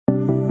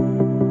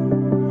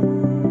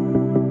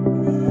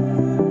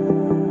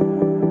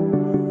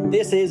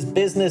This is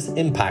Business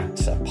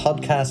Impact, a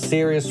podcast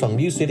series from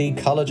UCD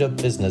College of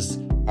Business,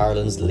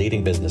 Ireland's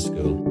leading business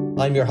school.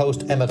 I'm your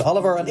host, Emmett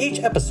Oliver, and each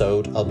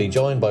episode I'll be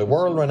joined by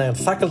world-renowned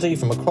faculty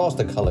from across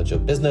the College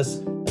of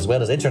Business, as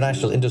well as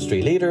international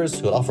industry leaders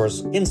who will offer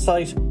us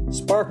insight,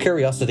 spark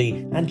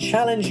curiosity, and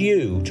challenge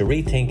you to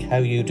rethink how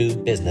you do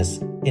business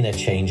in a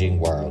changing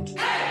world.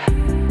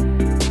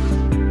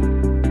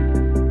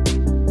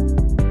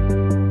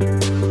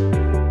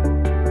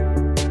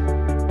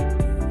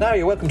 Now,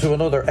 you're welcome to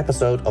another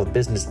episode of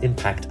Business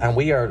Impact, and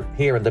we are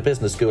here in the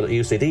Business School at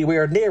UCD. We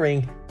are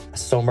nearing a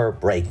summer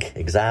break.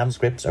 Exam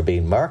scripts are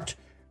being marked,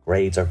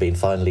 grades are being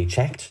finally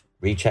checked,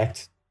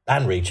 rechecked,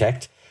 and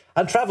rechecked,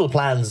 and travel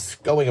plans,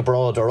 going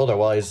abroad or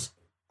otherwise,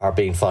 are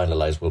being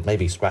finalised. We'll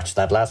maybe scratch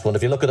that last one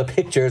if you look at the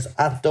pictures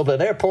at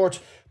Dublin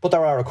Airport, but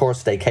there are, of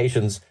course,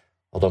 staycations,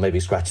 although maybe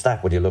scratch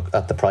that when you look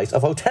at the price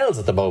of hotels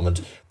at the moment.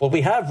 But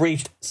we have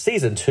reached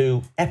Season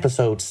 2,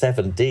 Episode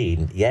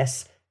 17.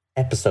 Yes,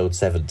 Episode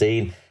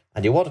 17.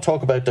 And you want to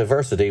talk about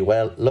diversity?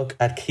 Well, look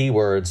at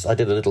keywords. I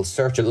did a little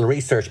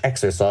research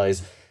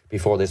exercise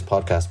before this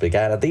podcast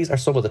began, and these are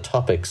some of the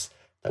topics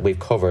that we've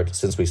covered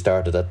since we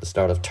started at the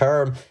start of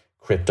term: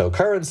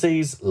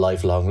 cryptocurrencies,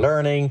 lifelong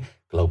learning,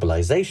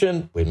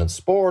 globalization, women's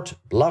sport,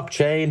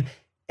 blockchain,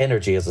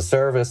 energy as a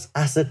service,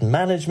 asset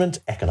management,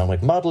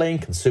 economic modelling,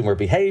 consumer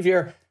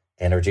behaviour,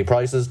 energy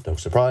prices, no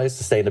surprise,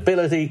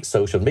 sustainability,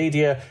 social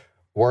media,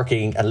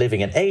 working and living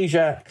in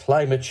Asia,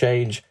 climate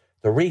change,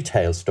 the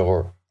retail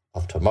store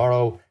of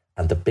tomorrow,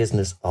 and the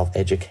business of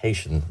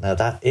education. Now,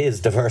 that is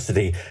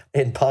diversity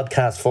in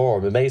podcast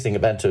form. Amazing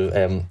amount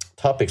of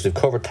topics we've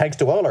covered. Thanks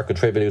to all our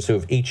contributors who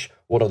have each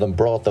one of them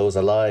brought those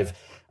alive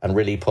and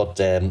really put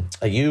a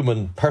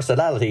human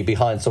personality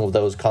behind some of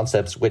those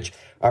concepts, which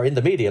are in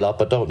the media a lot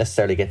but don't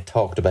necessarily get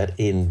talked about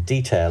in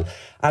detail.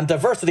 And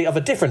diversity of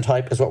a different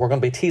type is what we're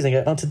going to be teasing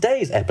out on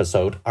today's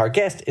episode. Our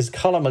guest is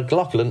Colin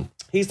McLaughlin.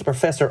 He's the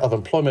Professor of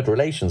Employment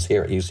Relations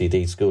here at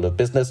UCD School of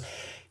Business.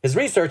 His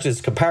research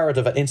is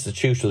comparative and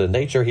institutional in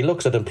nature. He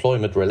looks at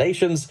employment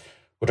relations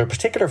with a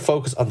particular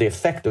focus on the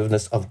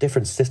effectiveness of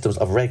different systems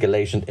of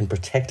regulation in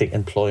protecting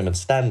employment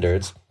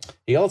standards.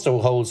 He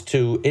also holds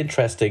two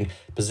interesting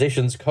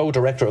positions: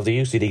 co-director of the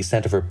UCD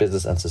Centre for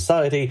Business and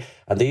Society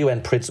and the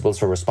UN Principles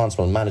for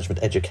Responsible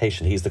Management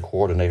Education. He's the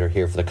coordinator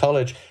here for the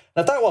college.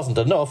 And if that wasn't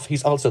enough,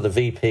 he's also the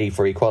VP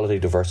for Equality,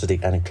 Diversity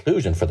and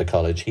Inclusion for the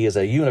college. He is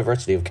a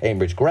University of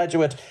Cambridge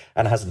graduate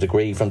and has a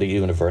degree from the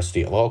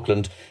University of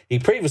Auckland. He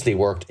previously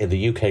worked in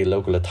the UK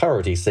local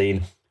authority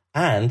scene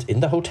and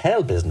in the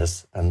hotel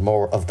business, and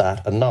more of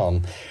that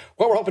anon.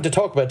 What we're hoping to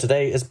talk about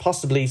today is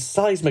possibly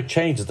seismic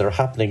changes that are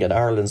happening in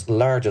Ireland's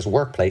largest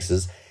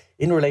workplaces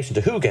in relation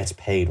to who gets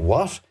paid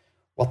what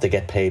they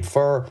get paid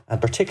for, and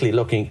particularly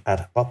looking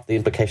at what the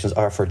implications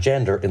are for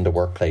gender in the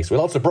workplace. We'll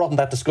also broaden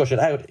that discussion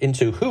out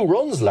into who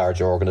runs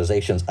larger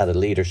organisations at a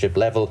leadership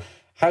level,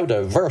 how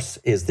diverse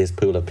is this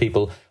pool of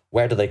people,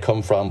 where do they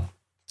come from,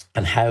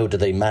 and how do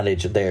they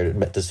manage their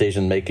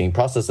decision-making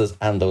processes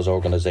and those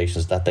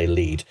organisations that they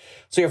lead.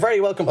 So you're very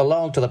welcome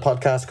along to the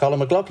podcast, Colin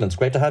McLaughlin. It's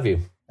great to have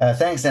you.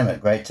 Thanks,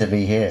 Emmett. Great to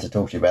be here to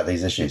talk to you about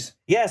these issues.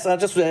 Yes,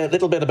 just a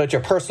little bit about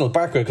your personal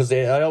background, because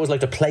I always like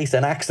to place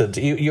an accent.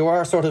 You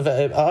are sort of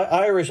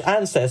Irish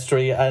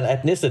ancestry and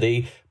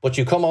ethnicity, but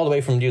you come all the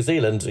way from New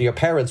Zealand. Your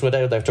parents went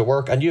out there to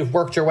work, and you've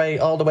worked your way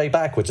all the way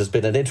back, which has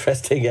been an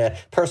interesting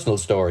personal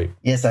story.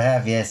 Yes, I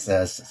have, yes.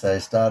 So I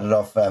started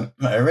off,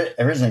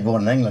 originally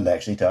born in England,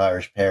 actually, to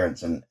Irish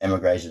parents, and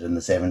emigrated in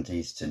the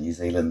 70s to New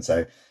Zealand.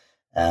 So,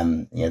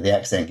 the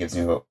accent gives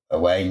me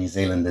away. New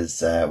Zealand is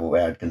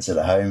where I'd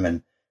consider home,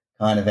 and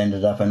kind of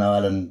ended up in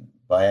Ireland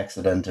by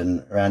accident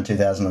in around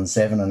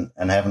 2007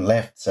 and haven't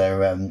left.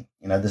 So,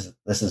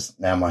 this is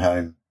now my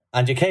home.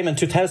 And you came in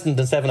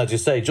 2007, as you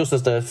say, just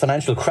as the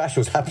financial crash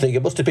was happening.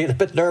 You must have been a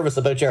bit nervous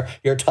about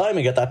your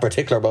timing at that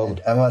particular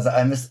moment. I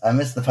missed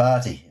the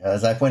party.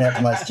 As I point out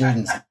to my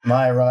students,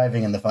 my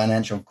arriving in the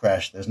financial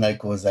crash, there's no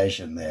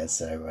causation there.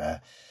 So,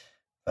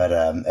 but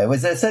it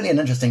was certainly an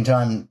interesting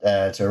time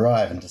to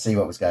arrive and to see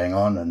what was going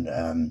on.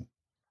 And,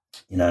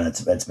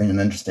 it's been an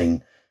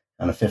interesting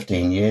kind of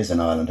 15 years in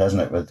Ireland,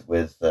 hasn't it,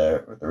 with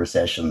the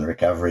recession, the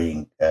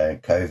recovery,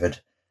 COVID.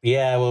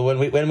 Yeah, well,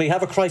 when we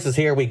have a crisis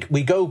here, we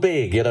go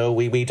big. We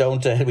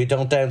don't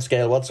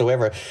downscale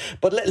whatsoever.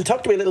 But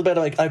talk to me a little bit.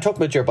 I talked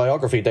about your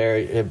biography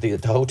there. The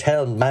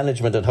hotel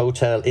management and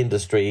hotel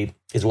industry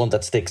is one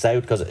that sticks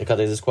out because it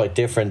is quite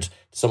different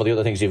to some of the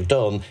other things you've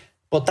done.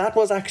 But that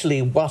was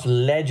actually what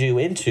led you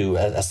into,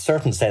 a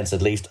certain sense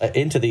at least,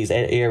 into these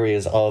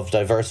areas of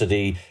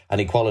diversity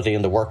and equality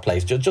in the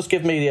workplace. Just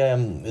give me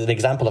an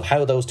example of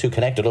how those two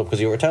connected up,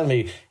 because you were telling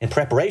me in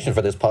preparation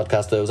for this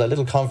podcast, there was a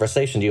little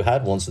conversation you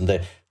had once in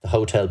the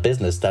hotel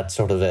business that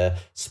sort of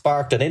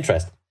sparked an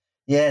interest.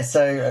 Yeah,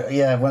 so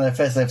when I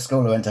first left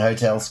school, I went to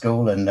hotel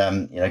school and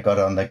got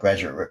on the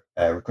graduate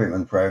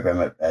recruitment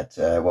program at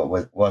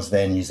what was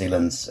then New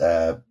Zealand's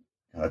kind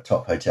of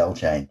top hotel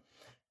chain.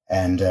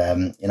 And,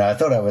 I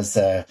thought I was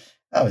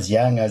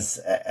young. I was,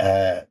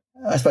 I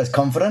suppose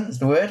confident is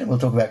the word. We'll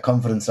talk about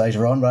confidence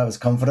later on, but I was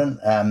confident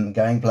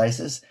going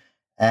places.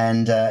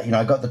 And,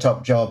 I got the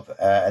top job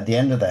at the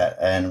end of that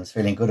and was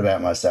feeling good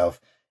about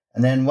myself.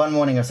 And then one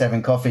morning I was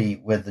having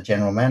coffee with the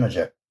general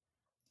manager,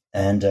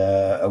 and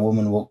a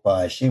woman walked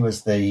by. She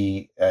was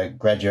the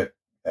graduate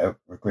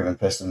recruitment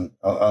person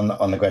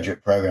on the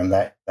graduate program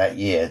that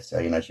year.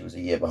 So, she was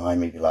a year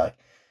behind me, if you like.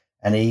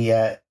 And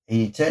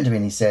he turned to me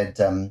and he said,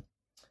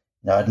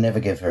 no, I'd never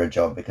give her a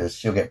job because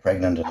she'll get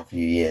pregnant in a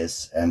few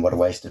years, and what a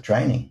waste of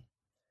training.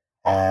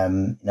 Now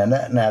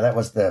that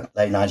was the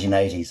late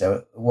 1980s, so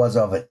it was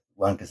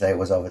one could say it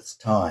was of its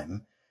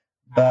time.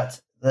 But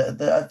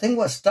I think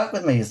what stuck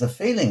with me is the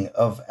feeling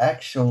of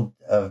actual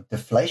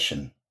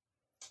deflation.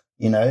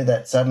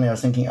 That suddenly I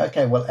was thinking,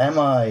 okay, well, am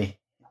I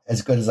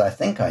as good as I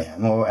think I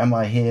am, or am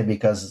I here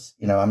because,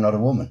 I'm not a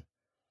woman?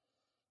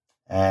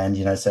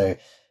 And, so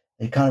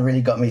it kind of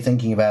really got me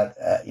thinking about,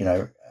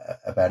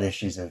 about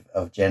issues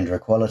of gender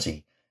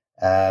equality.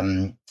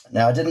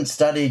 Now, I didn't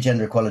study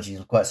gender equality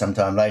until quite some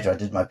time later. I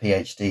did my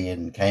PhD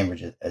in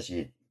Cambridge, as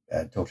you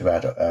talked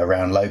about,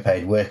 around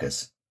low-paid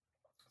workers.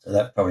 So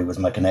that probably was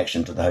my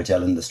connection to the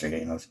hotel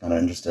industry. I was kind of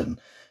interested in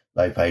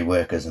low-paid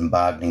workers and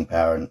bargaining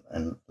power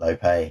and low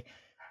pay.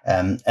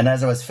 And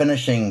as I was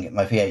finishing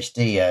my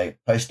PhD, a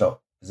postdoc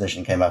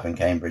position came up in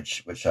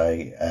Cambridge, which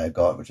I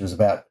got, which was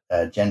about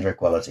gender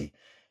equality.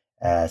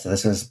 So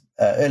this was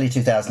early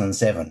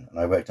 2007, and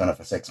I worked on it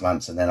for 6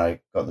 months, and then I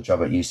got the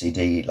job at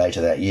UCD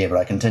later that year. But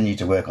I continued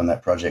to work on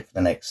that project for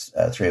the next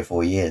 3 or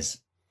 4 years.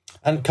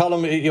 And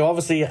Colm, you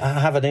obviously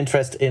have an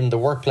interest in the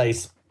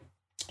workplace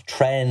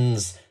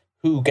trends,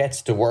 who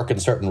gets to work in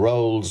certain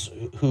roles,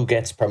 who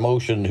gets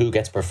promotion, who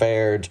gets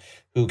preferred,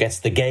 who gets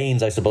the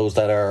gains, I suppose,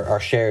 that are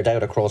shared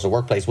out across a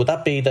workplace. Would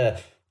that be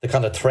the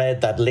kind of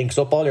thread that links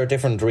up all your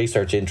different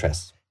research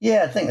interests?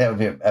 Yeah, I think that would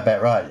be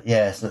about right.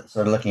 Yeah, so,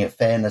 sort of looking at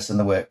fairness in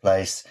the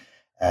workplace,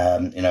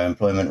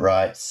 employment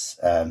rights,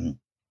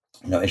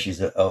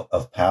 issues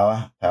of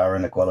power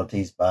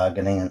inequalities,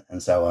 bargaining,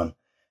 and so on.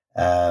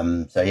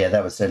 So yeah,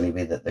 that would certainly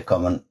be the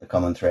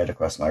common thread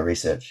across my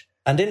research.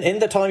 And in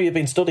the time you've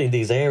been studying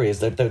these areas,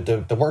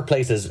 the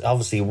workplace is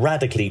obviously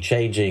radically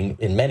changing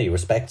in many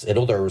respects. In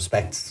other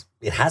respects,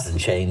 it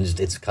hasn't changed.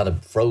 It's kind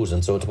of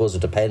frozen. So I suppose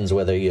it depends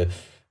whether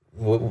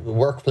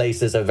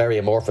workplace is a very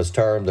amorphous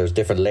term. There's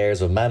different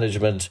layers of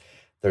management.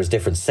 There's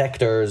different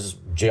sectors.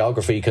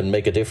 Geography can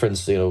make a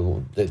difference.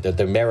 The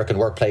American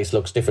workplace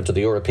looks different to the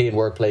European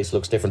workplace,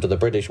 looks different to the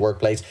British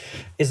workplace.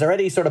 Is there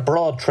any sort of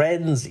broad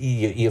trends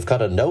you've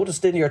kind of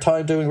noticed in your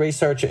time doing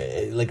research?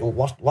 Like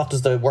what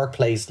does the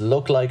workplace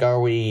look like?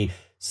 Are we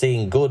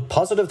seeing good,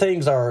 positive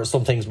things, or are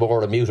some things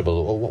more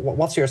immutable?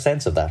 What's your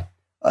sense of that?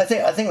 I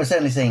think we're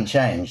certainly seeing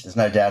change. There's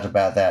no doubt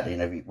about that.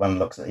 One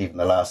looks at even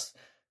the last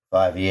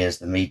 5 years,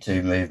 the Me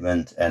Too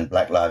movement and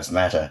Black Lives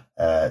Matter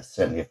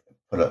certainly have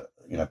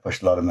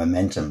pushed a lot of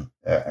momentum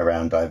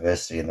around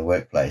diversity in the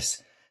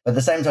workplace. But at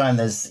the same time,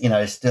 there's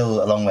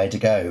still a long way to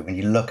go. When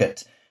you look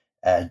at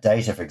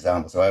data, for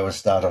example, so I always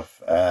start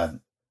off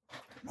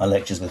my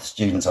lectures with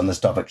students on this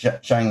topic,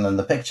 showing them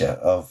the picture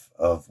of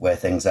where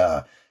things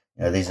are.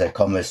 These are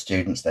commerce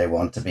students; they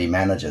want to be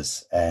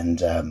managers,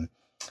 and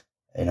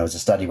it was a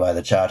study by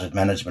the Chartered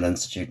Management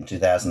Institute in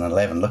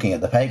 2011 looking at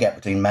the pay gap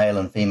between male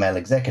and female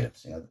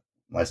executives.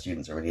 My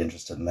students are really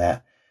interested in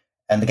that,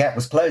 and the gap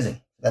was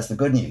closing. That's the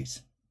good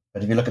news.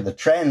 But if you look at the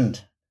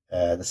trend,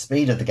 the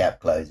speed of the gap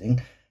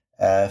closing,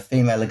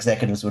 female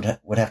executives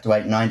would have to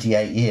wait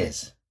 98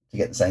 years to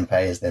get the same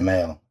pay as their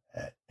male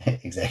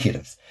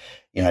executives.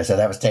 So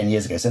that was 10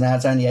 years ago. So now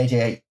it's only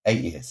 8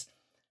 years.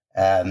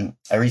 A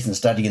recent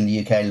study in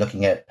the UK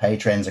looking at pay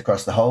trends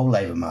across the whole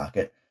labour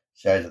market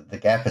showed that the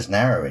gap is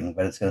narrowing,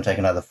 but it's going to take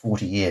another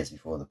 40 years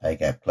before the pay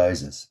gap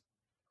closes.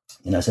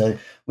 So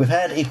we've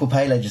had equal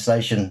pay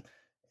legislation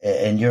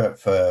in Europe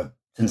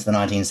since the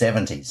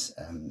 1970s.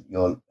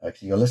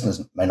 Your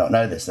listeners may not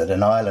know this, that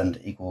in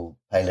Ireland, equal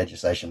pay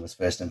legislation was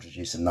first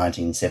introduced in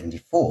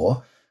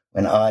 1974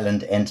 when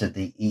Ireland entered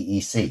the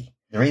EEC.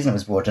 The reason it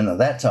was brought in at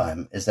that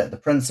time is that the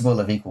principle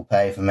of equal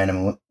pay for men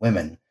and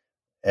women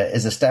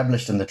is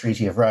established in the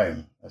Treaty of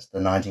Rome. That's the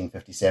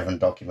 1957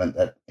 document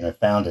that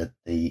founded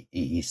the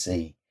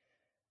EEC.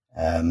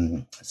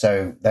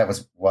 So that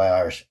was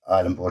why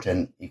Ireland brought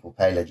in equal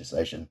pay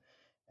legislation.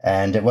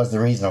 And it was the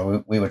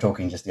reason we were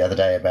talking just the other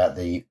day about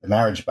the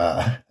marriage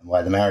bar and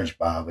why the marriage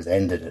bar was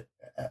ended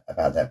at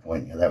about that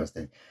point. That was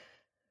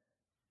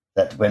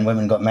that when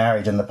women got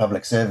married in the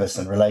public service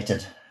and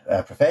related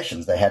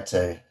professions, they had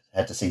to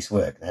cease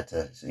work. They had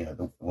to,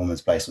 the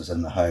woman's place was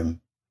in the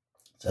home.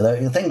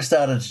 So things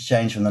started to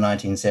change from the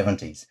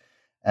 1970s.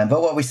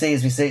 But what we see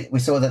is we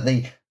saw that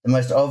the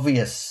most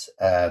obvious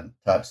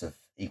types of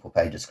equal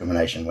pay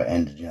discrimination were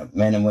ended.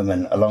 Men and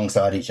women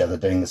alongside each other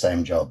doing the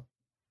same job.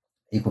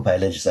 Equal pay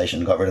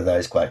legislation got rid of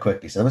those quite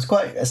quickly. So there was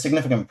quite a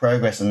significant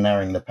progress in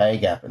narrowing the pay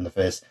gap in the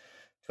first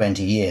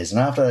 20 years.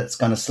 And after that, it's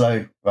kind of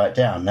slowed right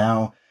down.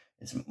 Now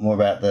it's more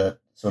about the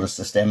sort of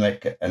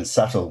systemic and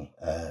subtle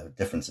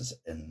differences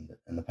in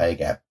the pay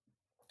gap.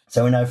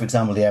 So we know, for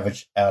example, the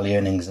average hourly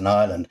earnings in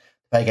Ireland,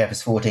 the pay gap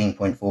is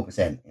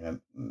 14.4%.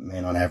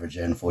 Men on average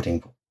earn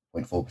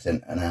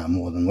 14.4% an hour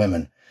more than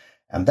women.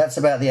 That's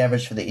about the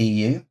average for the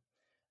EU.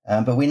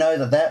 But we know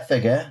that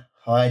figure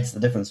hides the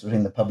difference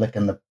between the public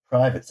and the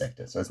private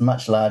sector. So it's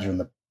much larger in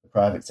the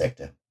private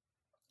sector.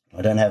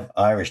 I don't have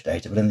Irish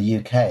data, but in the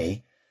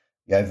UK,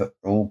 the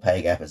overall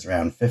pay gap is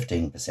around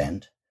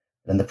 15%.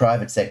 But in the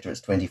private sector,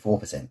 it's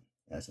 24%.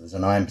 So there's a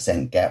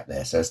 9% gap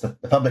there. So it's the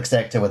public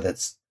sector with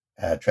its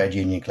trade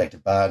union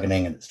collective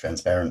bargaining and its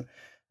transparent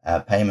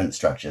payment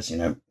structures,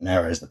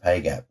 narrows the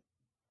pay gap.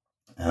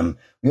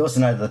 We also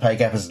know that the pay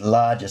gap is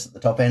largest at the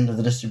top end of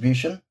the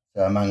distribution,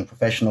 so among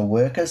professional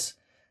workers.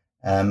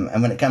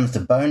 And when it comes to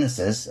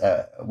bonuses,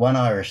 one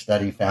Irish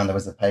study found there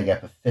was a pay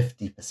gap of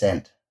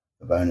 50%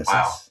 for bonuses.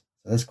 Wow.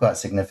 So that's quite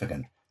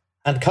significant.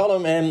 And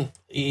Colm,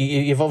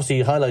 you've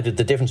obviously highlighted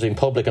the difference between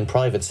public and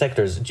private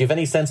sectors. Do you have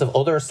any sense of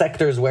other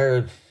sectors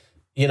where,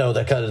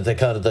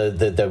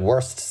 the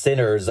worst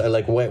sinners are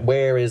like,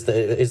 is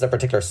there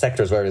particular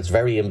sectors where it's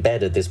very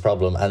embedded, this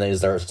problem, and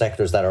is there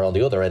sectors that are on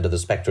the other end of the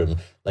spectrum?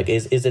 Like,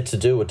 is it to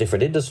do with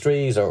different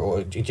industries,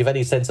 or do you have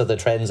any sense of the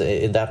trends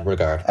in that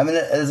regard? I mean,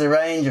 there's a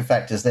range of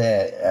factors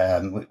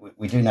there.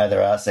 We do know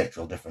there are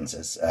sectoral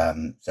differences.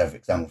 So, for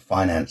example,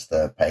 finance,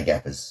 the pay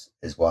gap is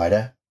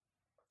wider.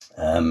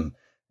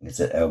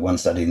 One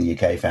study in the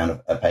UK found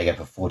a pay gap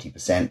of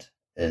 40%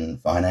 in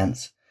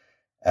finance.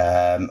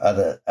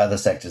 Other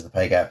sectors, the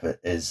pay gap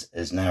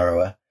is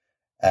narrower.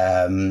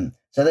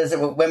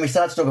 So when we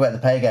start to talk about the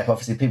pay gap,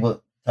 obviously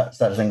people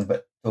start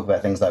to talk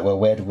about things like, well,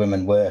 where do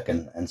women work,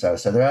 and so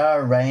there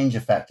are a range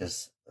of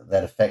factors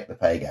that affect the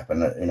pay gap,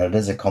 and it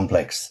is a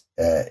complex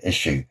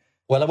issue.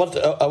 Well,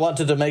 I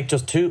wanted to make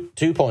just two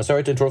points.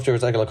 Sorry to interrupt you for a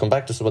second. I'll come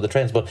back to some of the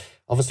trends, but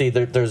obviously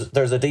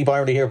there's a deep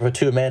irony here for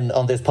two men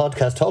on this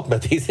podcast talking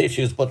about these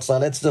issues. But so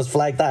let's just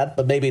flag that.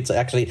 But maybe it's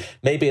actually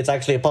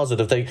a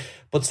positive thing.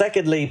 But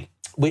secondly,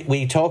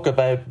 we talk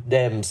about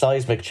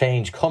seismic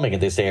change coming in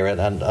this area,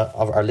 and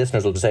our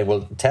listeners will be saying,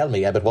 "Well, tell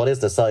me, but what is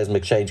the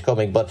seismic change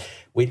coming?" But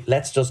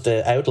let's just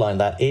outline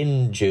that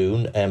in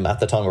June.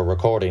 At the time we're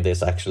recording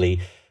this,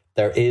 actually,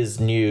 there is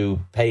new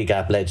pay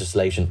gap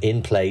legislation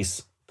in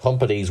place.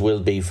 Companies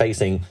will be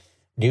facing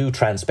new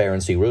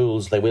transparency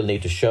rules. They will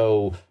need to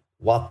show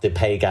what the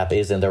pay gap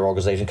is in their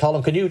organisation.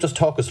 Colm, can you just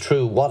talk us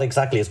through what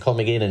exactly is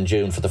coming in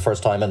June for the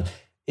first time, and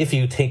if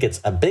you think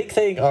it's a big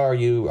thing or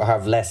you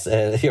have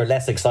you're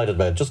less excited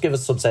about it? Just give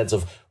us some sense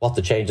of what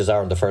the changes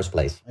are in the first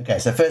place. Okay,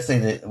 so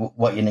firstly,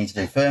 what you need to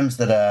do, firms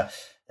that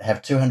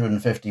have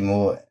 250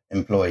 more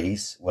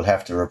employees will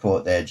have to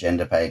report their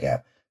gender pay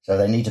gap. So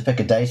they need to pick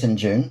a date in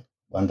June,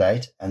 one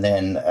date, and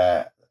then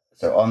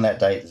so on that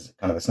date is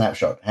kind of a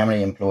snapshot. How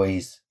many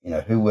employees,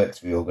 who works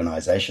for your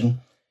organisation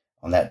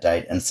on that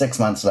date? And 6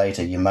 months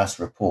later, you must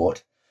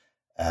report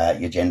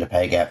your gender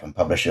pay gap and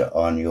publish it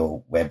on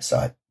your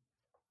website.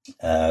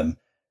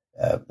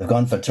 They've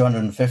gone for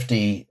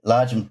 250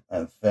 large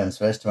firms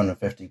first,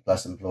 250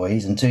 plus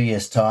employees. In 2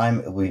 years' time,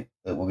 it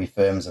will be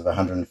firms of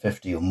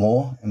 150 or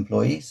more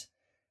employees.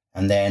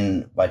 And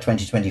then by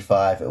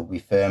 2025, it will be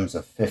firms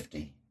of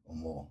 50 or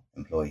more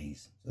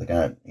employees. So they're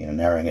going to,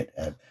 narrowing it,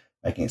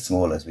 making it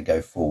smaller as we go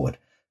forward.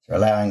 So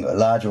allowing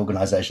large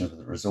organizations with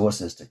the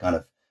resources to kind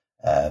of,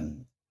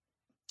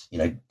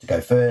 to go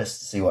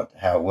first, see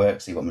how it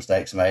works, see what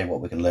mistakes are made,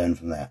 what we can learn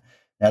from that.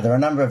 Now, there are a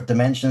number of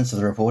dimensions to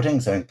the reporting,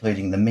 so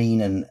including the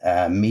mean and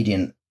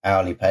median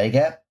hourly pay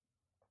gap,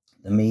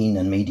 the mean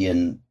and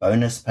median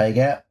bonus pay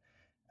gap,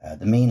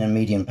 the mean and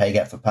median pay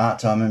gap for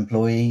part-time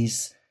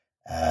employees,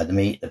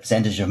 the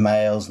percentage of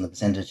males and the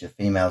percentage of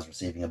females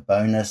receiving a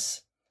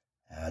bonus,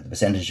 the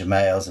percentage of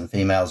males and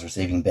females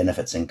receiving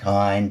benefits in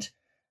kind,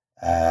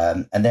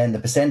 and then the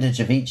percentage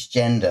of each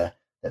gender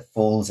that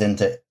falls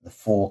into the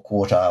 4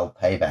 quartile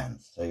pay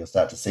bands. So you'll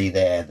start to see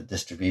there the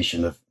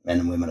distribution of men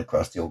and women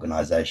across the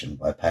organisation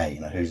by pay,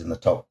 who's in the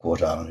top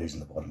quartile and who's in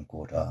the bottom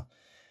quartile.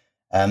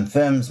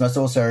 Firms must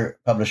also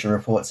publish a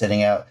report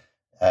setting out,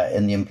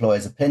 in the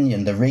employer's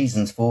opinion, the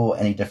reasons for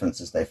any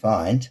differences they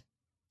find,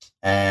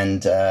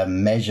 and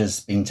measures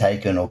being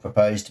taken or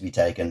proposed to be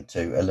taken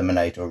to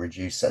eliminate or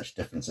reduce such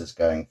differences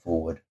going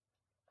forward.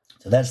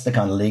 So that's the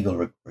kind of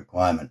legal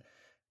requirement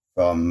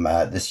from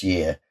this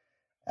year.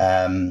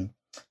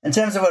 In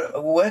terms of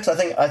what works, I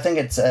think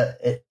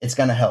it's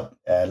going to help.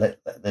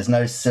 There's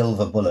no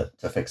silver bullet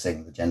to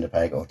fixing the gender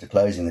pay gap or to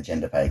closing the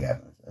gender pay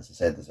gap. As I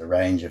said, there's a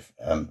range of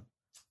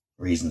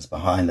reasons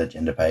behind the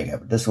gender pay gap,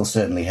 but this will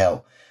certainly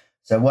help.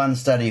 So one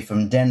study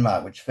from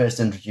Denmark, which first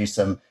introduced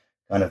some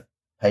kind of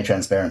pay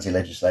transparency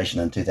legislation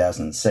in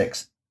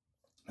 2006,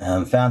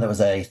 found there was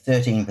a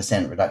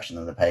 13% reduction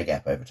in the pay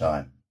gap over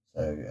time.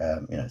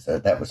 So, so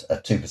that was a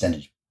 2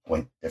 percentage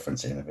point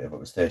difference. If it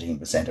was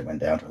 13%, it went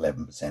down to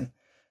 11%.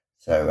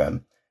 So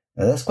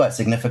that's quite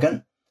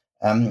significant.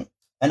 And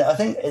I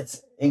think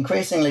it's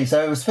increasingly,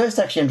 so it was first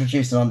actually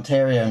introduced in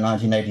Ontario in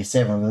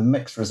 1987 with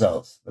mixed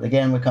results. But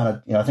again, we're kind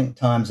of, I think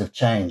times have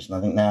changed. And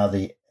I think now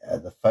the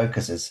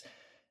focus is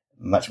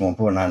much more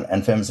important,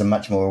 and firms are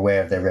much more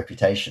aware of their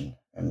reputation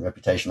and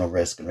reputational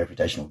risk and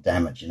reputational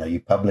damage. You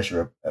publish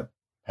a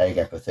pay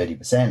gap of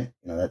 30%,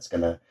 that's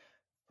going to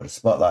put a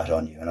spotlight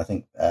on you. And I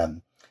think,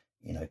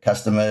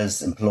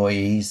 customers,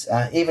 employees,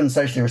 even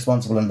socially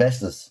responsible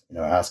investors,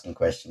 are asking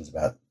questions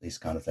about these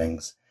kind of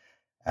things.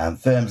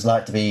 Firms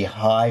like to be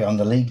high on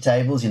the league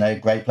tables,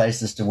 great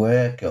places to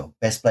work or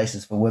best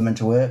places for women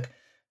to work.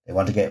 They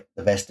want to get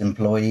the best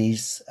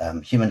employees.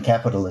 Human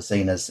capital is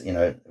seen as,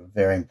 a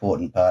very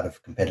important part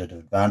of competitive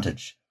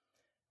advantage.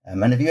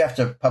 And if you have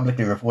to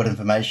publicly report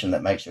information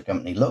that makes your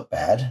company look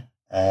bad,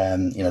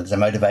 there's a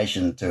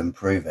motivation to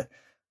improve it,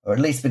 or at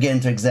least begin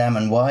to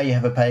examine why you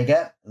have a pay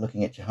gap,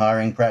 looking at your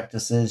hiring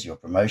practices, your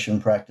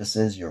promotion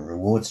practices, your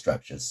reward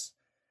structures,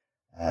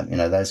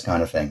 those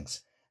kind of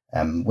things.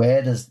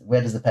 Where does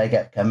the pay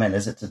gap come in?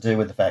 Is it to do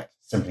with the fact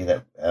simply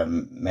that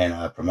men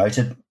are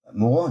promoted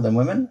more than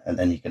women? And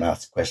then you can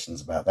ask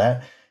questions about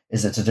that.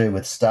 Is it to do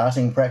with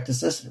starting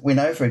practices? We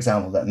know, for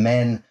example, that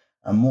men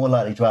are more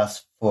likely to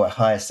ask for a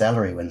higher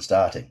salary when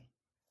starting.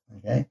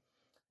 Okay,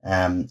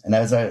 and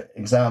as an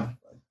example,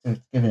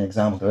 to give you an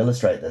example to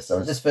illustrate this, so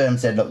this firm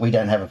said, "Look, we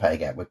don't have a pay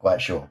gap. We're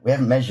quite sure. We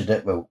haven't measured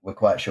it. We're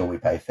quite sure we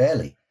pay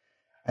fairly."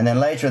 And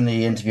then later in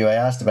the interview, I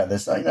asked about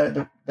this.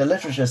 The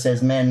literature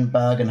says men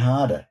bargain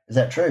harder. Is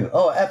that true?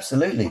 Oh,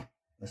 absolutely.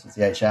 This was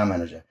the HR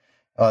manager.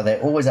 Oh,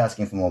 they're always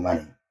asking for more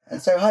money. And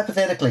so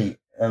hypothetically,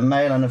 a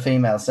male and a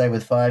female, say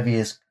with 5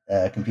 years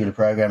computer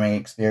programming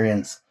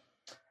experience,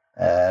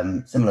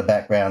 similar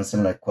backgrounds,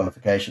 similar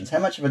qualifications, how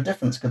much of a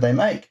difference could they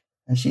make?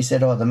 And she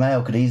said, the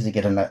male could easily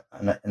get an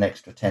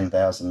extra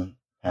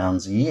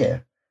 £10,000 a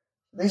year.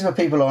 These were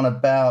people on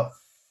about,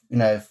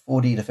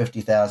 £40,000 to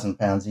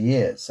 £50,000 a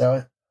year.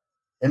 So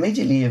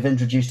immediately you've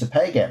introduced a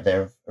pay gap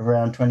there of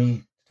around 20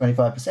 to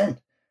 25%.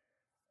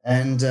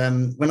 And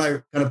when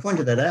I kind of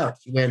pointed that out,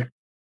 she went,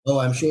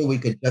 I'm sure we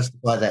could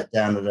justify that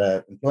down at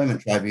an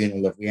employment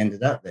tribunal if we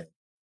ended up there.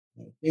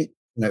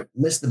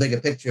 Missed the bigger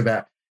picture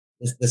about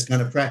this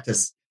kind of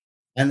practice.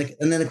 And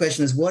then the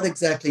question is, what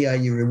exactly are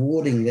you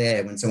rewarding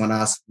there when someone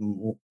asks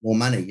for more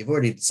money? You've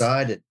already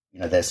decided,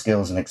 their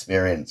skills and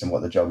experience and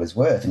what the job is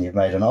worth, and you've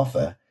made an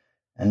offer.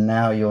 And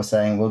now you're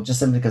saying, well, just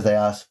simply because they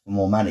ask for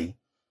more money,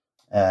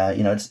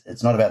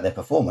 it's not about their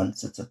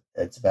performance.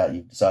 It's about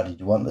you've decided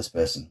you want this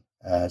person.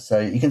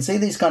 So you can see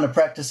these kind of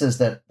practices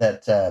that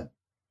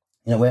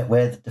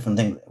where the different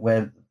things,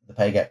 where the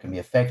pay gap can be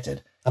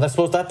affected. And I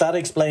suppose that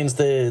explains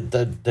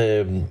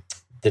the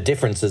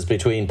differences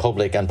between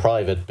public and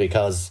private,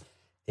 because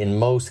in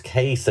most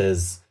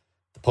cases,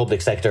 the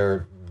public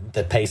sector,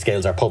 the pay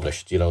scales are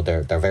published.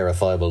 They're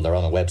verifiable. They're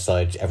on a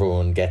website.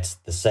 Everyone gets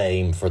the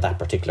same for that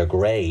particular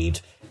grade.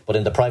 But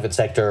in the private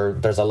sector,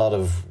 there's a lot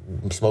of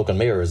smoke and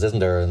mirrors, isn't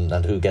there?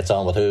 And who gets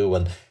on with who,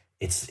 and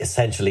it's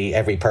essentially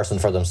every person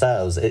for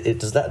themselves.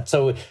 Is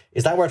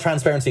that where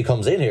transparency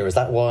comes in here? Is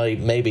that why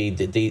maybe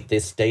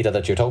this data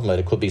that you're talking about,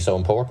 it could be so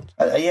important?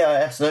 Yeah,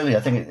 absolutely.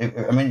 I think.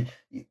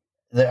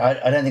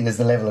 I don't think there's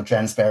the level of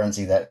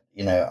transparency that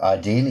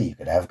ideally you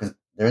could have, because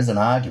there is an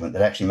argument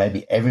that actually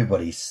maybe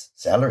everybody's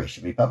salary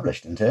should be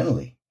published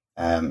internally.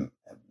 So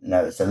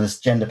this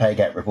gender pay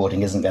gap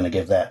reporting isn't going to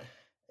give that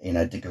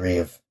degree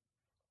of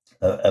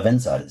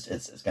insight.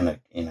 It's going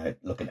to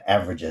look at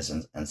averages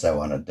and so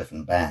on at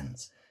different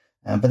bands.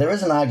 But there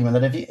is an argument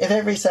that if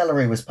every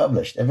salary was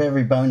published, if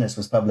every bonus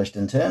was published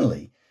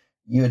internally,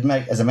 you would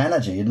make, as a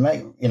manager,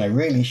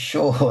 really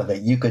sure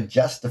that you could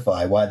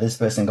justify why this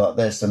person got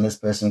this and this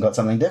person got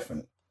something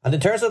different. And in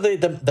terms of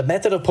the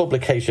method of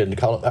publication,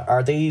 Colin,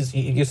 are these,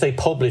 you say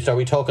published, are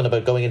we talking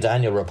about going into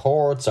annual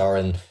reports or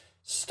in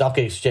stock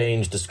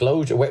exchange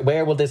disclosure?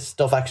 Where will this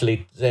stuff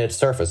actually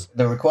surface?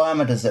 The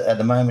requirement is that at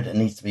the moment it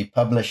needs to be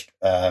published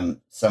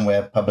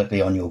somewhere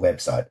publicly on your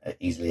website,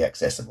 easily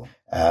accessible.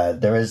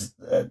 There is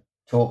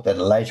talk that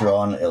later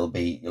on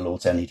you'll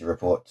also need to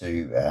report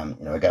to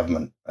a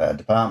government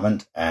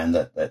department, and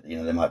that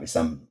there might be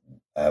some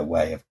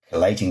way of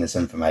collating this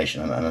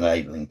information and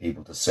enabling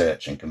people to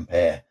search and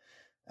compare.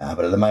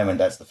 But at the moment,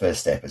 that's the first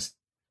step, is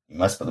you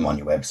must put them on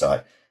your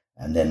website.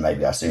 And then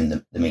maybe I assume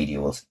the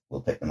media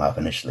will pick them up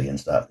initially and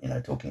start,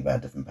 talking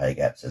about different pay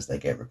gaps as they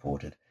get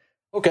reported.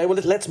 Okay, well,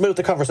 let's move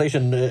the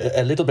conversation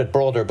a little bit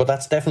broader, but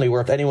that's definitely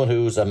worth anyone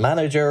who's a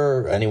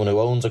manager, anyone who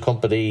owns a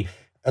company.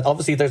 And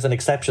obviously, there's an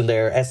exception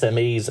there.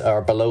 SMEs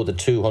are below the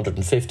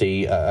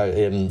 250.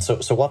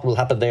 So what will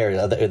happen there?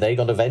 Are they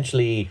going to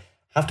eventually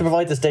have to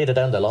provide this data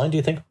down the line, do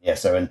you think? Yeah,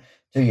 so in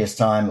 2 years'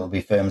 time, it'll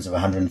be firms of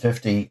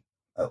 150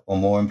 or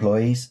more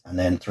employees. And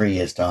then 3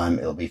 years' time,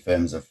 it'll be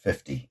firms of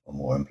 50 or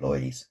more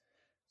employees.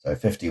 So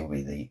 50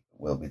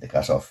 will be the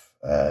cutoff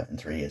in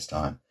 3 years'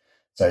 time.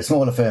 So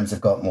smaller firms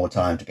have got more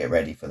time to get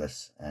ready for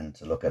this and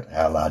to look at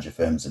how larger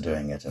firms are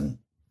doing it, and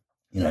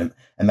and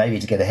maybe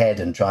to get ahead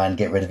and try and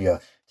get rid of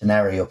to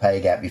narrow your pay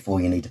gap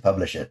before you need to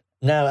publish it.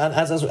 Now, and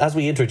as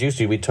we introduced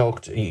you, we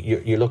talked.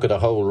 You look at a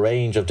whole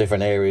range of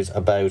different areas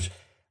about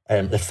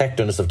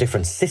effectiveness of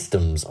different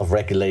systems of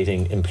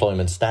regulating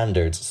employment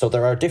standards. So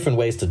there are different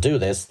ways to do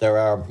this. There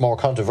are more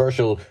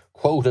controversial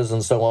quotas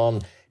and so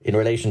on. In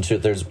relation to,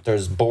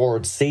 there's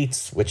board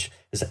seats, which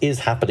is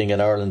happening in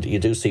Ireland. You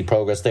do see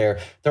progress there.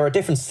 There are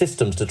different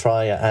systems to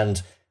try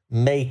and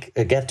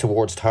get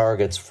towards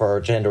targets for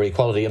gender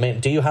equality. I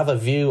mean, do you have a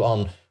view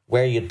on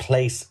where you'd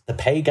place the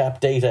pay gap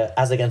data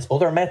as against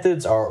other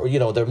methods, or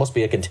there must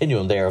be a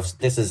continuum there of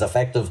this is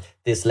effective,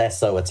 this less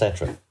so,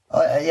 etc.?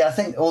 Yeah, I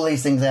think all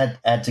these things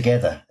add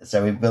together.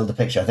 So we build a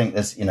picture. I think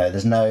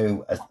there's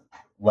no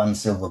one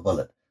silver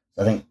bullet.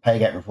 So I think pay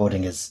gap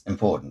reporting is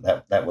important.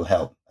 That will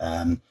help.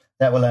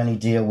 That will only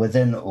deal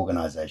within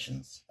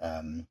organisations.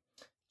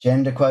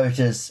 Gender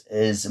quotas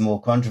is a more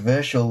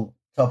controversial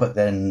topic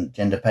than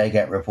gender pay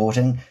gap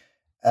reporting,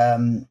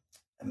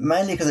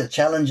 mainly because it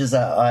challenges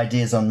our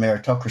ideas on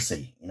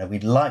meritocracy.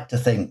 We'd like to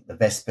think the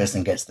best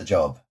person gets the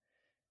job.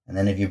 And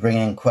then if you bring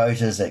in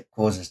quotas, it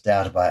causes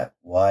doubt about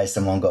why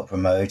someone got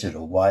promoted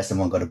or why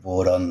someone got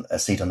a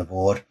seat on the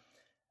board.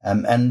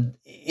 And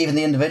even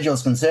the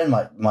individuals concerned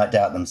might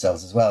doubt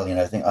themselves as well.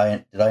 Think,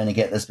 did I only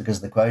get this because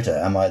of the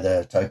quota? Am I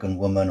the token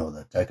woman or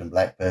the token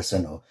black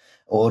person?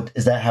 Or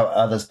is that how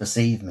others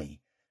perceive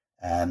me?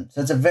 So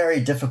it's a very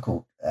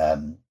difficult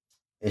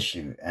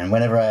issue. And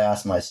whenever I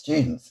ask my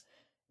students,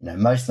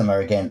 most of them are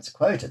against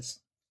quotas.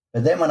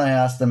 But then when I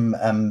ask them,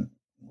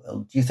 well,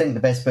 do you think the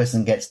best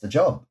person gets the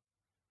job?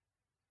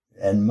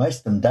 And most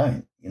of them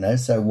don't,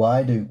 so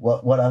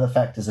what other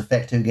factors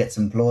affect who gets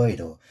employed?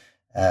 Or,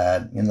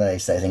 they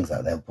say things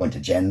like they'll point to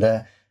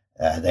gender.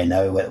 They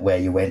know where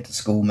you went to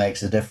school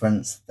makes a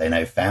difference. They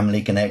know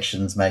family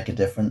connections make a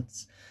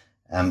difference.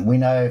 We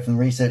know from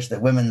research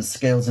that women's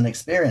skills and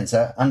experience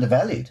are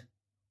undervalued.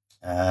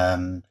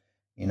 Again,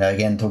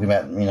 talking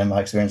about, my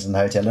experience in the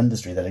hotel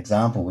industry, that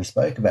example we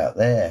spoke about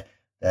there,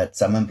 that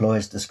some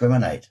employers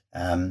discriminate.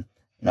 I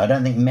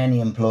don't think many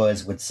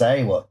employers would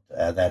say what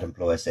that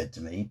employer said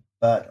to me,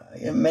 but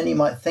many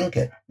might think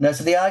it.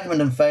 So the argument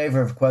in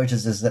favour of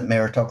quotas is that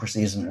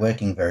meritocracy isn't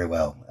working very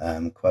well.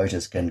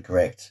 Quotas can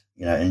correct,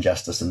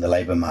 injustice in the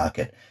labour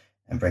market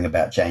and bring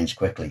about change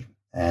quickly.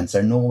 And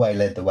so Norway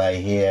led the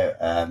way here,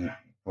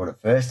 brought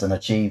it first and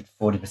achieved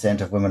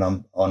 40% of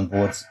women on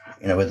boards,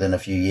 within a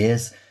few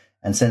years.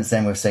 And since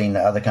then, we've seen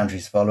other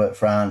countries follow it: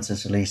 France,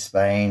 Italy,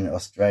 Spain,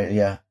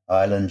 Australia,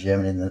 Ireland,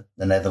 Germany, and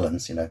the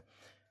Netherlands.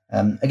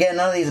 Again,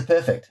 none of these are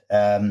perfect.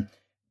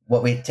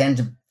 What we tend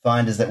to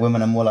find is that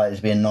women are more likely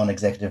to be in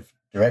non-executive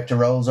director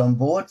roles on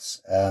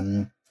boards.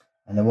 And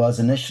there was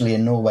initially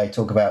in Norway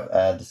talk about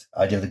this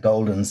idea of the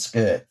golden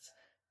skirt,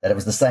 that it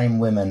was the same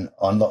women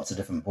on lots of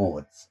different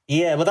boards.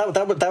 Yeah, but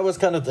that was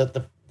kind of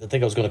the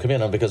thing I was going to come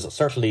in on, because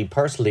certainly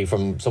personally,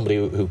 from somebody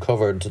who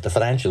covered the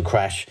financial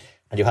crash,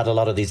 and you had a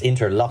lot of these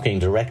interlocking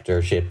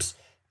directorships,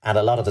 and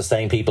a lot of the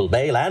same people,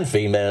 male and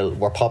female,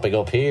 were popping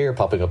up here,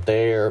 popping up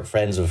there,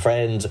 friends of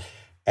friends.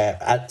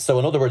 So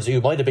in other words,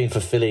 you might have been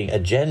fulfilling a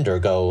gender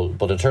goal,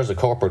 but in terms of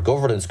corporate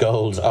governance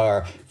goals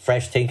or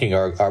fresh thinking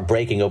or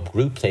breaking up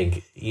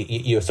groupthink,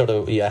 you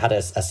had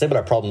a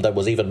similar problem that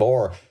was even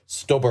more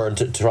stubborn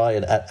to try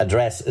and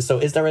address. So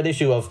is there an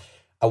issue of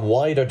a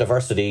wider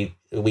diversity?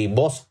 We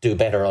must do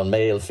better on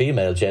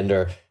male-female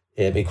gender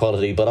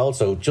equality, but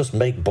also just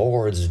make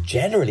boards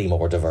generally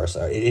more diverse.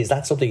 Is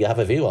that something you have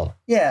a view on?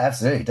 Yeah,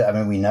 absolutely. I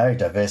mean, we know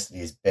diversity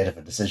is better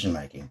for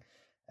decision-making.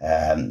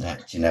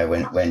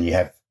 When you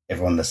have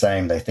everyone the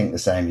same, they think the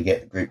same, you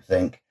get the group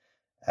think.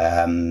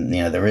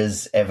 There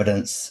is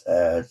evidence,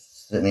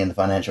 certainly in the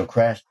financial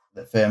crash,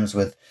 that firms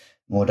with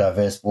more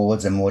diverse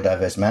boards and more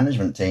diverse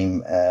management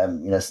team,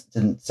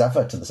 didn't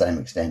suffer to the same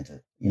extent.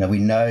 We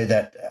know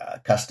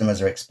that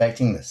customers are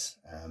expecting this.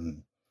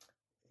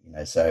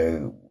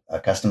 So our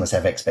customers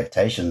have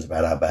expectations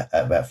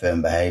about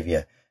firm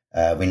behaviour.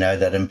 We know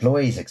that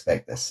employees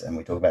expect this, and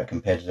we talk about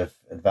competitive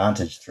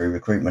advantage through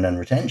recruitment and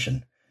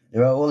retention.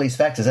 There are all these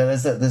factors.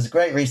 There's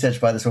great research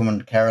by this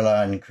woman,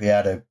 Caroline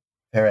Criado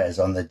Perez,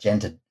 on the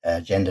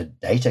gender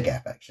data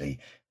gap, actually,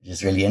 which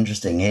is really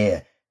interesting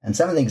here. And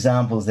some of the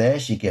examples there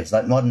she gives,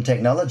 like modern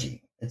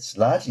technology, it's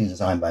largely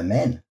designed by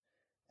men.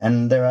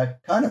 And there are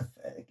kind of,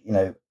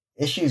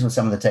 issues with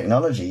some of the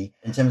technology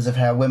in terms of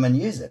how women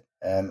use it.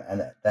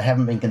 And they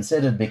haven't been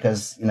considered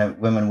because,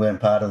 women weren't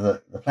part of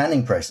the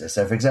planning process.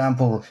 So, for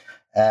example,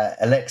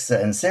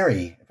 Alexa and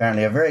Siri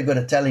apparently are very good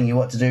at telling you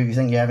what to do if you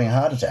think you're having a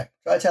heart attack.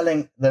 Try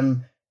telling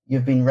them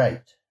you've been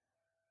raped.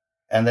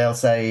 And they'll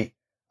say,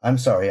 I'm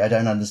sorry, I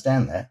don't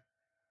understand that.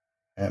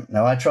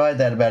 Now, I tried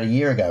that about a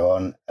year ago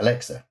on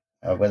Alexa.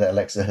 Whether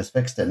Alexa has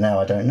fixed it now,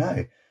 I don't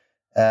know.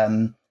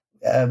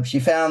 She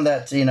found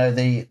that,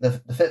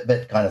 the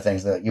Fitbit kind of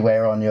things that you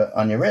wear on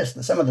your wrist,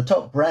 that some of the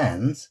top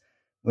brands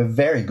were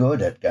very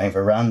good at going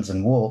for runs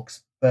and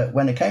walks, but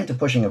when it came to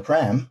pushing a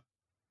pram,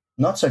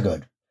 not so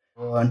good.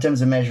 Or in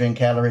terms of measuring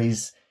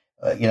calories,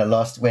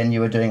 lost when you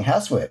were doing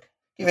housework.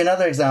 Give you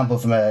another example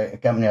from a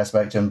company I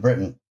spoke to in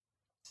Britain,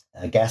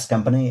 a gas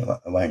company, I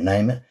won't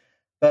name it.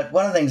 But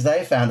one of the things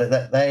they found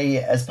that they,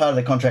 as part of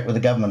the contract with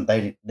the government,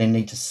 they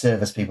need to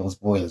service people's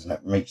boilers and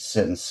reach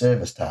certain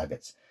service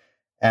targets.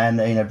 And,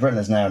 Britain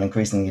is now an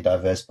increasingly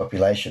diverse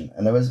population.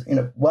 And there was,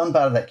 one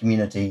part of that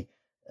community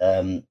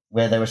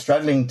where they were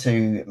struggling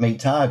to meet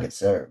targets,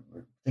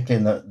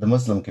 particularly in the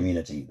Muslim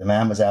community. The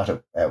man was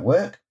out at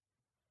work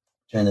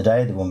during the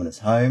day, the woman is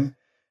home.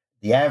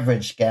 The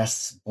average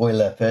gas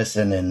boiler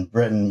person in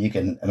Britain, you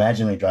can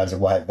imagine, he drives a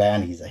white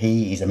van,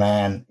 he's a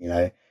man,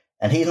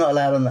 and he's not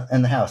allowed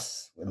in the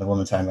house when the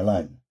woman's home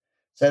alone.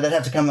 So they'd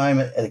have to come home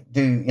and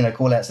do,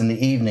 call outs in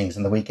the evenings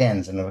and the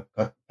weekends, and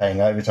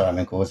paying overtime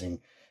and causing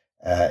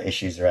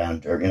issues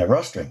around,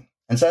 rostering.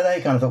 And so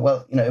they kind of thought,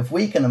 well, if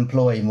we can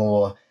employ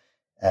more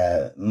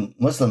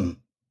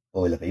Muslim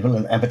boiler people,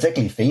 and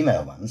particularly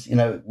female ones,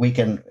 we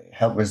can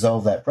help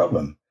resolve that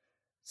problem.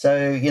 So,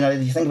 if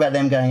you think about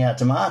them going out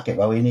to market,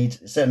 well, we need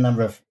a certain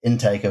number of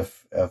intake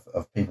of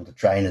people to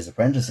train as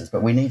apprentices,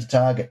 but we need to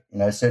target,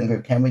 a certain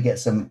group. Can we get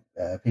some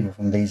people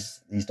from these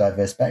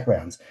diverse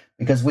backgrounds?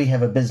 Because we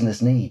have a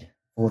business need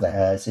for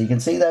that. So you can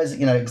see those,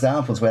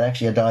 examples where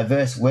actually a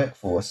diverse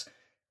workforce,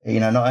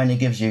 not only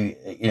gives you,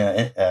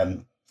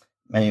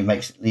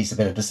 maybe leads to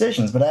better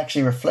decisions, but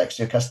actually reflects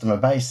your customer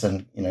base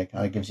and,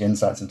 kind of gives you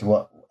insights into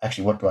what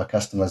do our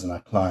customers and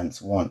our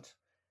clients want.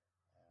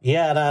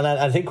 Yeah, and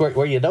I think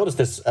where you notice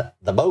this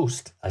the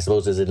most, I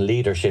suppose, is in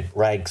leadership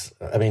ranks.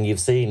 I mean,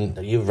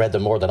 you've read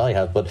them more than I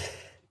have, but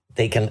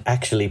they can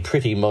actually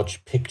pretty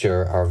much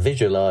picture or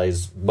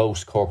visualize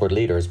most corporate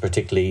leaders,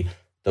 particularly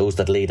those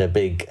that lead a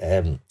big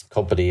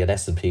company, an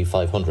S&P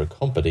 500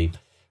 company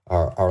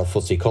or a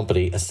FTSE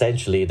company.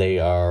 Essentially, they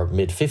are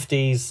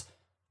mid-50s,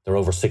 they're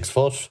over 6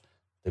 foot,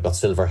 they've got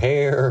silver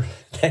hair,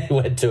 they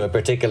went to a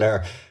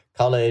particular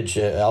college,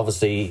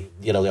 obviously,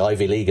 the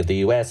Ivy League in the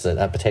US and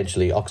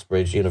potentially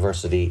Oxbridge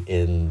University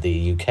in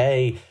the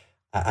UK.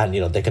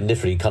 And, they can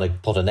literally kind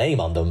of put a name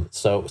on them.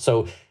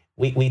 So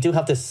we do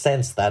have this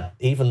sense that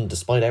even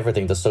despite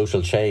everything, the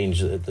social change,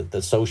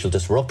 the social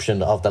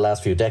disruption of the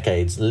last few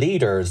decades,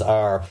 leaders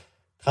are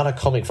kind of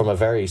coming from a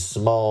very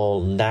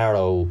small,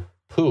 narrow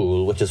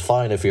pool, which is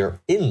fine if you're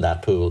in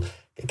that pool.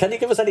 Can you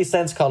give us any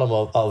sense,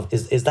 Colm, of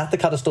is that the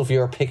kind of stuff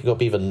you're picking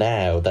up even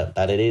now,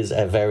 that it is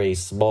a very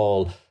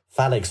small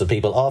phalanx of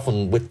people,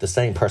 often with the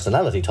same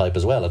personality type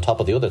as well, on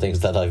top of the other things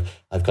that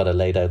I've got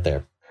laid out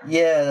there?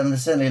 Yeah, and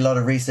there's certainly a lot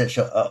of research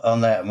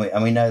on that,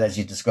 and we know that, as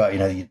you described,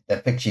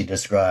 that picture you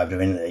described. I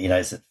mean,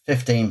 it's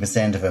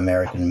 15% of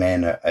American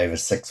men are over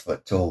 6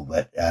 foot tall,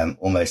 but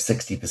almost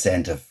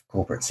 60% of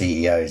corporate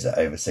CEOs are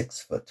over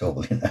 6 foot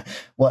tall.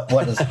 What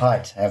does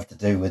height have to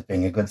do with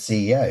being a good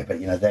CEO?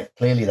 But that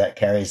clearly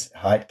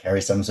height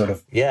carries some sort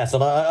of I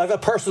have a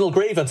personal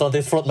grievance on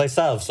this front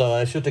myself, so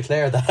I should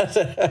declare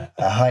that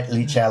a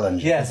heightly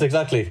challenge. Yes,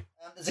 exactly.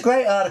 There's a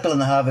great article in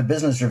the Harvard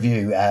Business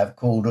Review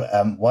called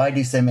 "Why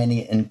Do So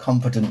Many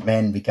Incompetent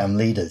Men Become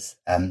Leaders?"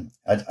 I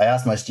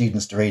asked my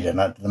students to read it,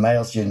 and the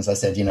male students, I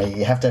said, you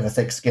have to have a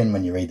thick skin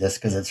when you read this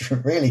because it's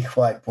really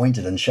quite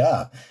pointed and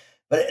sharp.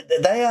 But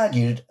they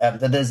argued that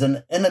there's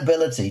an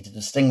inability to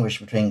distinguish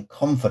between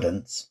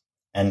confidence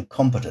and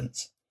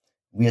competence.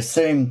 We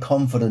assume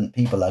confident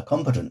people are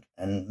competent,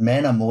 and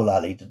men are more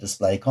likely to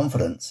display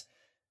confidence,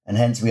 and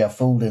hence we are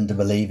fooled into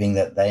believing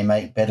that they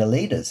make better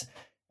leaders.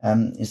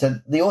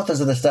 So the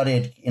authors of the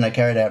study had,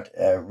 carried out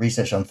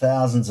research on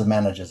thousands of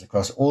managers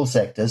across all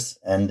sectors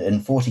and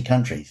in 40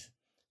 countries.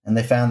 And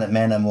they found that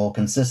men are more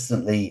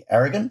consistently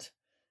arrogant,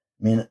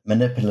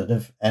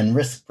 manipulative, and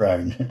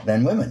risk-prone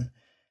than women.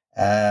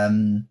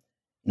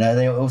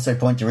 They also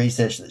point to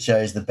research that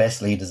shows the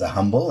best leaders are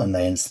humble and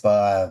they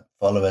inspire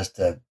followers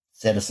to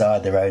set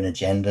aside their own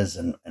agendas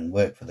and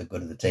work for the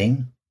good of the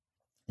team.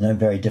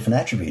 Very different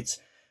attributes.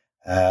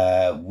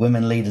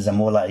 Women leaders are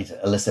more likely to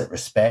elicit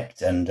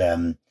respect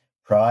and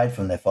pride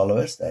from their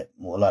followers. They're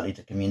more likely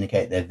to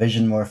communicate their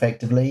vision more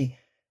effectively.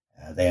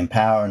 They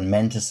empower and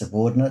mentor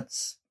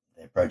subordinates.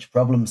 They approach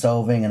problem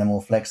solving in a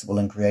more flexible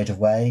and creative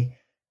way.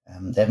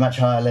 They have much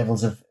higher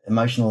levels of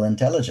emotional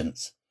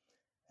intelligence.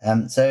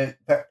 So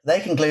they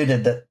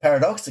concluded that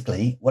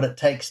paradoxically, what it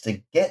takes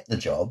to get the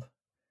job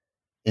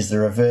is the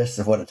reverse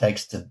of what it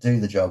takes to do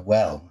the job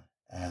well.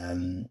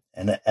 And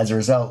as a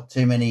result,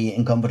 too many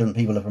incompetent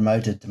people are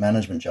promoted to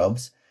management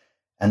jobs,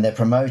 and they're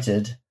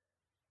promoted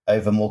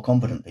over more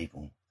competent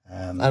people.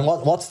 And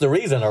what's the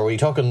reason? Are we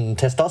talking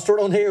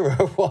testosterone here,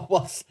 or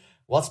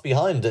what's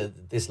behind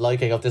this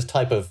liking of this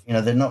type of?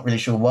 They're not really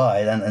sure why,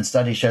 and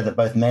studies show that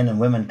both men and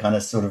women kind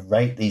of sort of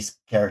rate these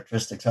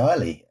characteristics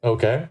highly.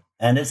 Okay.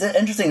 And it's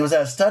interesting. It was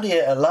a study,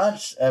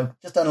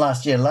 just done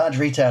last year, a large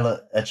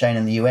retailer chain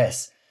in the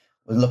US.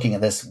 Was looking at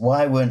this.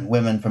 Why weren't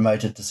women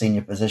promoted to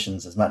senior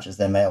positions as much as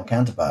their male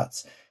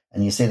counterparts?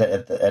 And you see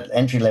that at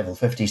entry level,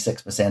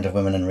 56% of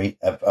women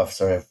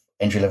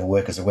entry level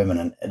workers are women,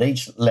 and at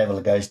each level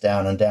it goes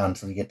down and down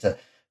until you get to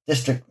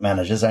district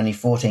managers. Only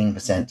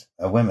 14%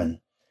 are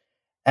women.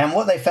 And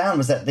what they found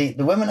was that the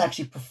women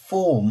actually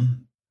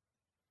perform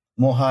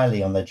more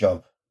highly on their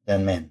job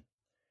than men.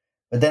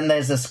 But then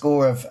there's a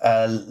score of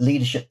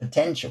leadership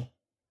potential,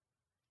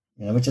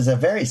 which is a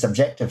very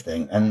subjective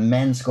thing, and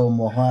men score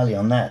more highly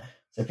on that.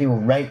 So people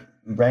rate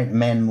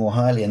men more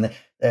highly, and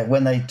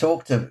when they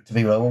talk to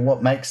people, well,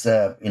 what makes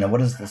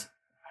what is this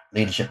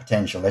leadership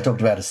potential? They talked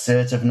about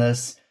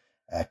assertiveness,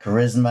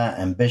 charisma,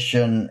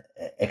 ambition,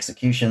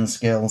 execution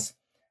skills,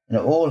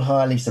 all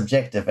highly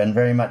subjective and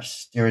very much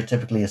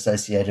stereotypically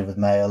associated with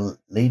male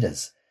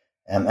leaders.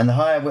 And the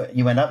higher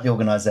you went up the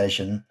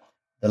organization,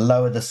 the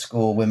lower the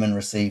score women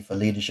receive for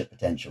leadership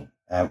potential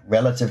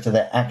relative to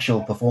their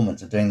actual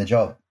performance of doing the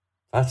job.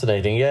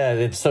 Fascinating, yeah.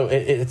 It's sort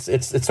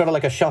of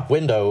like a shop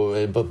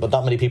window, but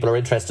not many people are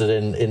interested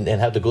in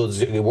how the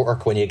goods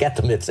work when you get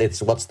them.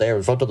 It's what's there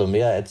in front of them.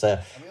 Yeah,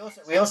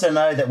 We also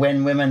know that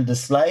when women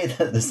display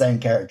the same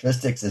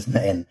characteristics as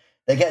men,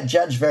 they get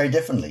judged very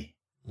differently.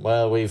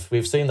 Well,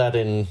 we've seen that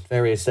in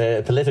various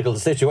political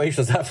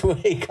situations,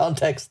 haven't we?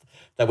 Context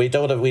that we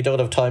don't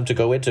have time to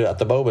go into at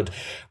the moment.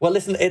 Well,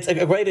 listen, it's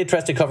a great,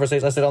 interesting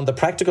conversation. I said on the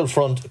practical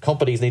front,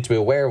 companies need to be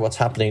aware of what's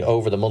happening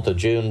over the month of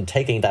June,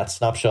 taking that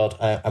snapshot,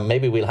 and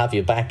maybe we'll have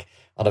you back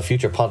on a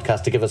future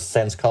podcast to give us a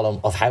sense, Colm,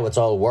 of how it's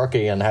all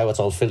working and how it's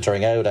all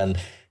filtering out and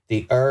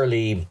the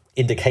early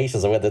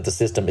indications of whether the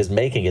system is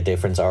making a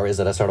difference, or is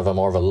it a sort of a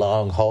more of a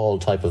long haul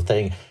type of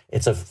thing.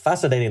 It's a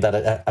fascinating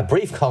that a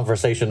brief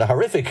conversation, a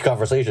horrific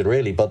conversation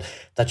really, but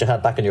that you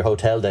had back in your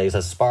hotel days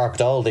has sparked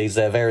all these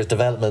various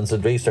developments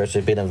and research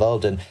you've been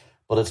involved in.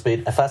 But it's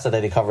been a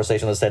fascinating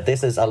conversation. As I said,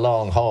 this is a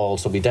long haul,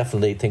 so we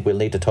definitely think we'll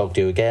need to talk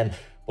to you again.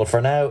 But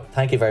for now,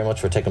 thank you very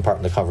much for taking part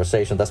in the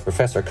conversation. That's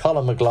Professor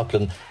Colm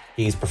McLaughlin.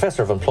 He's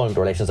Professor of Employment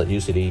Relations at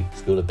UCD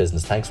School of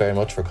Business. Thanks very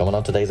much for coming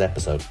on today's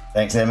episode.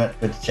 Thanks, Emmett.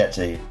 Good to chat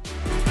to you.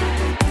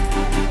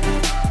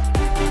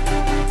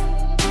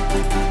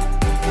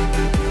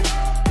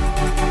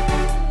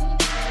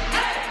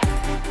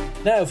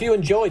 Now, if you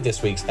enjoyed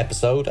this week's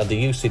episode of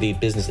the UCD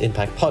Business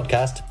Impact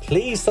Podcast,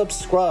 please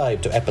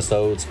subscribe to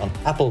episodes on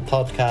Apple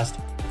Podcast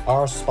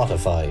or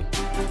Spotify.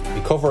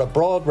 We cover a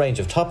broad range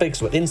of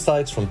topics with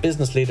insights from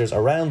business leaders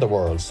around the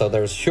world, so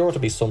there's sure to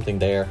be something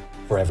there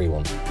for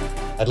everyone.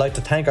 I'd like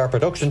to thank our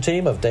production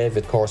team of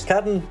David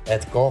Corse-Cadden,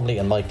 Ed Gormley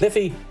and Mike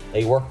Liffey.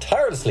 They work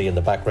tirelessly in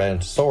the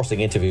background, sourcing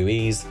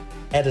interviewees,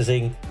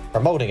 editing,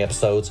 promoting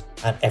episodes,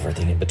 and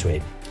everything in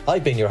between.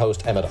 I've been your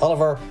host, Emmett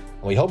Oliver,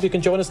 and we hope you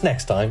can join us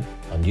next time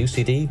on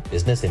UCD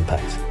Business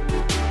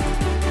Impact.